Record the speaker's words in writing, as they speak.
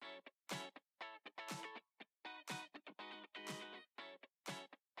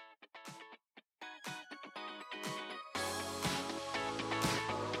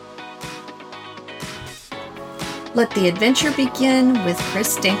Let the adventure begin with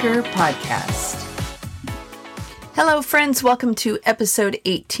Chris Denker Podcast. Hello, friends. Welcome to episode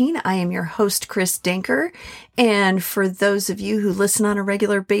 18. I am your host, Chris Denker. And for those of you who listen on a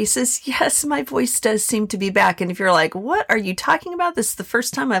regular basis, yes, my voice does seem to be back. And if you're like, what are you talking about? This is the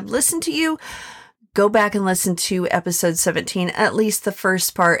first time I've listened to you. Go back and listen to episode 17, at least the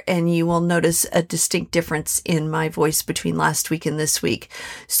first part, and you will notice a distinct difference in my voice between last week and this week.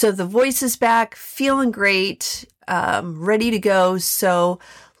 So the voice is back, feeling great, ready to go. So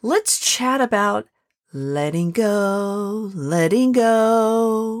let's chat about letting go.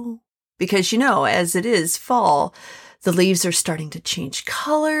 Because, as it is fall, the leaves are starting to change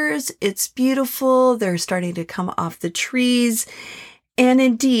colors. It's beautiful. They're starting to come off the trees. And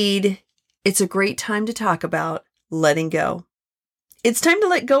indeed, it's a great time to talk about letting go. It's time to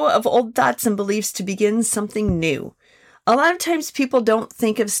let go of old thoughts and beliefs to begin something new. A lot of times people don't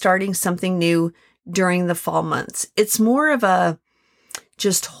think of starting something new during the fall months. It's more of a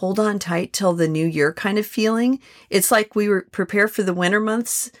just hold on tight till the new year kind of feeling. It's like we were prepare for the winter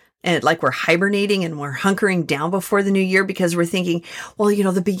months and like we're hibernating and we're hunkering down before the new year because we're thinking, well,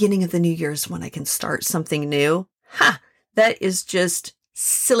 the beginning of the new year is when I can start something new. That is just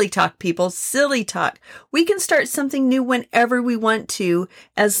silly talk, people. Silly talk. We can start something new whenever we want to,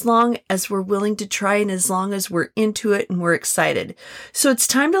 as long as we're willing to try and as long as we're into it and we're excited. So it's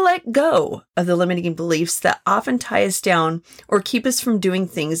time to let go of the limiting beliefs that often tie us down or keep us from doing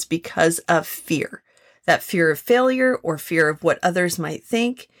things because of fear. That fear of failure or fear of what others might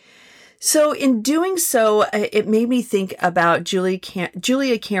think. So in doing so, it made me think about Julia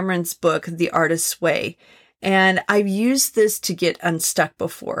Cameron's book, The Artist's Way. And I've used this to get unstuck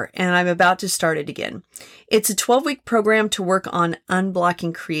before, and I'm about to start it again. It's a 12-week program to work on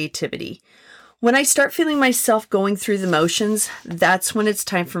unblocking creativity. When I start feeling myself going through the motions, that's when it's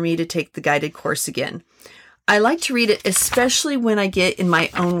time for me to take the guided course again. I like to read it, especially when I get in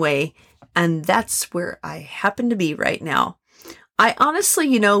my own way, and that's where I happen to be right now. I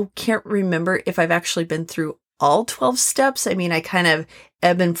honestly, can't remember if I've actually been through all 12 steps. I mean, I kind of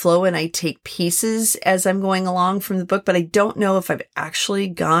ebb and flow and I take pieces as I'm going along from the book, but I don't know if I've actually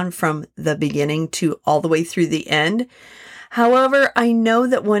gone from the beginning to all the way through the end. However, I know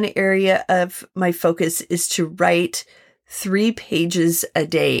that one area of my focus is to write 3 pages a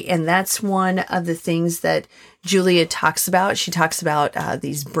day. And that's one of the things that Julia talks about. She talks about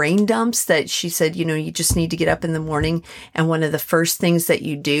these brain dumps that she said, you just need to get up in the morning. And one of the first things that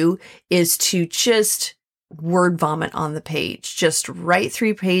you do is to just word vomit on the page. Just write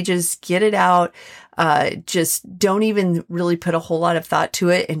 3 pages, get it out. Just don't even really put a whole lot of thought to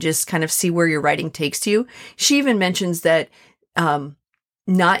it and just kind of see where your writing takes you. She even mentions that,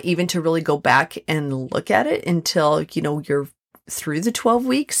 not even to really go back and look at it until, you're through the 12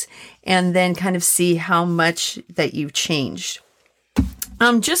 weeks and then kind of see how much that you've changed.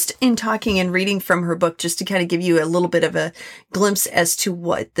 Just in talking and reading from her book, just to kind of give you a little bit of a glimpse as to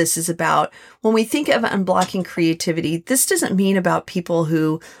what this is about. When we think of unblocking creativity, this doesn't mean about people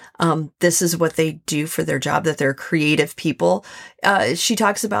who, this is what they do for their job, that they're creative people. She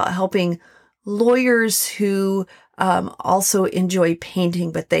talks about helping lawyers who, also enjoy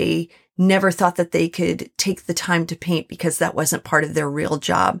painting, but they never thought that they could take the time to paint because that wasn't part of their real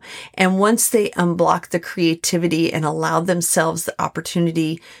job. And once they unblock the creativity and allow themselves the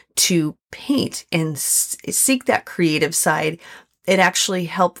opportunity to paint and seek that creative side, it actually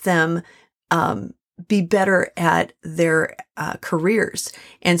helped them be better at their careers.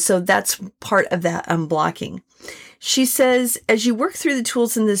 And so that's part of that unblocking. She says, as you work through the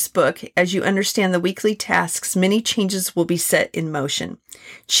tools in this book, as you understand the weekly tasks, many changes will be set in motion.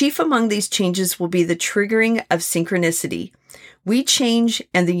 Chief among these changes will be the triggering of synchronicity. We change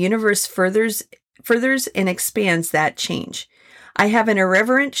and the universe furthers and expands that change. I have an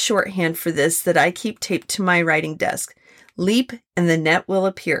irreverent shorthand for this that I keep taped to my writing desk. Leap and the net will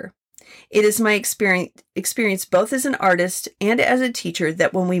appear. It is my experience both as an artist and as a teacher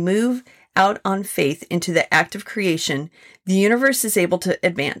that when we move out on faith into the act of creation, the universe is able to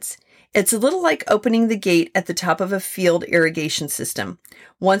advance. It's a little like opening the gate at the top of a field irrigation system.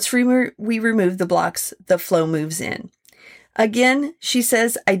 Once we remove the blocks, the flow moves in. Again, she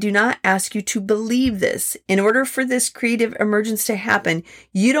says, I do not ask you to believe this. In order for this creative emergence to happen,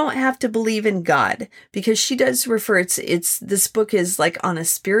 you don't have to believe in God, because she does refer, this book is like on a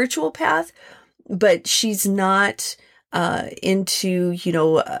spiritual path, but she's not into,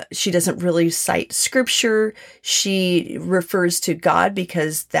 she doesn't really cite scripture. She refers to God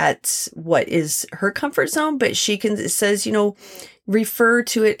because that's what is her comfort zone, but says, refer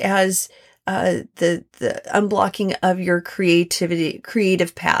to it as the unblocking of your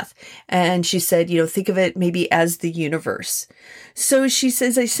creative path. And she said, think of it maybe as the universe. So she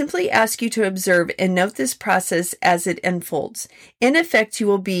says, I simply ask you to observe and note this process as it unfolds. In effect, you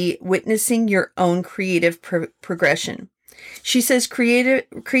will be witnessing your own creative progression. She says,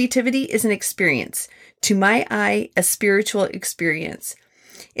 creativity is an experience. To my eye, a spiritual experience.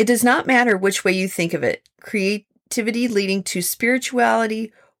 It does not matter which way you think of it. Creativity leading to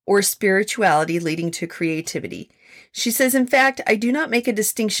spirituality or spirituality leading to creativity. She says, in fact, I do not make a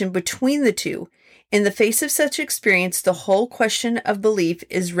distinction between the two. In the face of such experience, the whole question of belief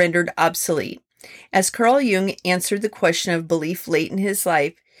is rendered obsolete. As Carl Jung answered the question of belief late in his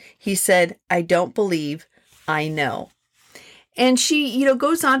life, he said, I don't believe, I know. And she,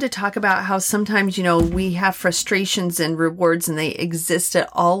 goes on to talk about how sometimes, we have frustrations and rewards and they exist at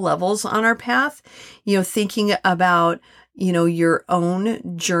all levels on our path. Thinking about, your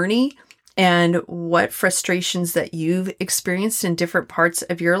own journey and what frustrations that you've experienced in different parts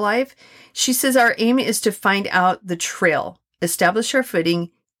of your life. She says our aim is to find out the trail, establish our footing,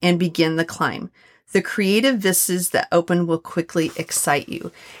 and begin the climb. The creative vistas that open will quickly excite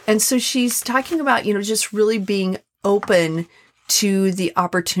you. And so she's talking about, just really being open to the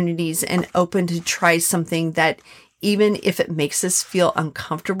opportunities and open to try something that even if it makes us feel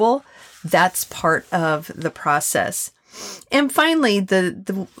uncomfortable, that's part of the process. And finally,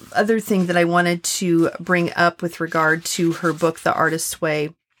 the other thing that I wanted to bring up with regard to her book, The Artist's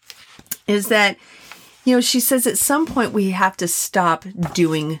Way, is that, she says at some point we have to stop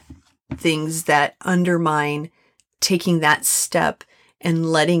doing things that undermine taking that step and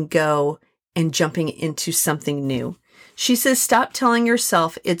letting go and jumping into something new. She says, stop telling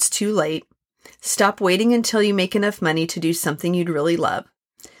yourself it's too late. Stop waiting until you make enough money to do something you'd really love.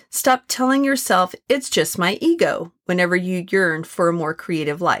 Stop telling yourself it's just my ego whenever you yearn for a more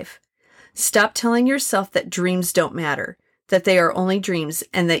creative life. Stop telling yourself that dreams don't matter, that they are only dreams,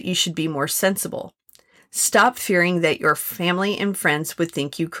 and that you should be more sensible. Stop fearing that your family and friends would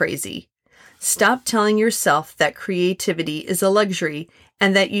think you crazy. Stop telling yourself that creativity is a luxury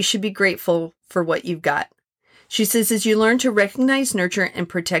and that you should be grateful for what you've got. She says, as you learn to recognize, nurture, and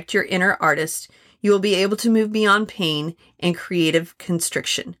protect your inner artist, you will be able to move beyond pain and creative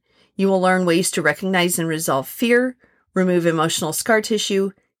constriction. You will learn ways to recognize and resolve fear, remove emotional scar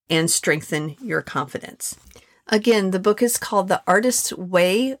tissue, and strengthen your confidence. Again, the book is called The Artist's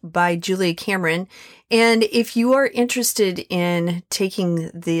Way by Julia Cameron. And if you are interested in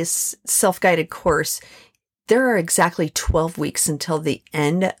taking this self-guided course, there are exactly 12 weeks until the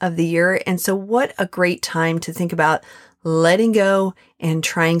end of the year. And so what a great time to think about letting go and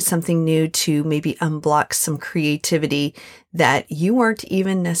trying something new to maybe unblock some creativity that you weren't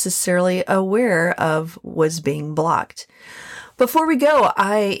even necessarily aware of was being blocked. Before we go,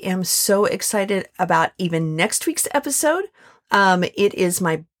 I am so excited about even next week's episode. It is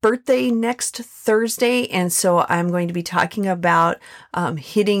my birthday next Thursday, and so I'm going to be talking about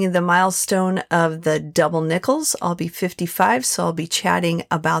hitting the milestone of the double nickels. I'll be 55, so I'll be chatting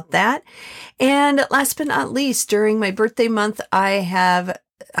about that. And last but not least, during my birthday month, I have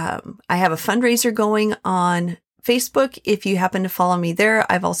a fundraiser going on Facebook. If you happen to follow me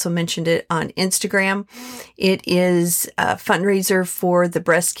there, I've also mentioned it on Instagram. It is a fundraiser for the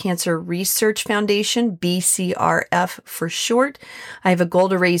Breast Cancer Research Foundation, BCRF for short. I have a goal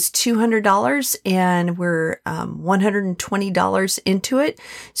to raise $200 and we're $120 into it.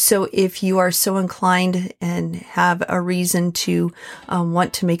 So if you are so inclined and have a reason to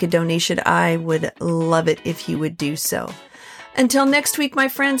want to make a donation, I would love it if you would do so. Until next week, my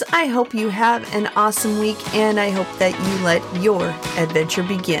friends, I hope you have an awesome week, and I hope that you let your adventure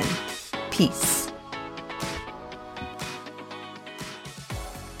begin. Peace.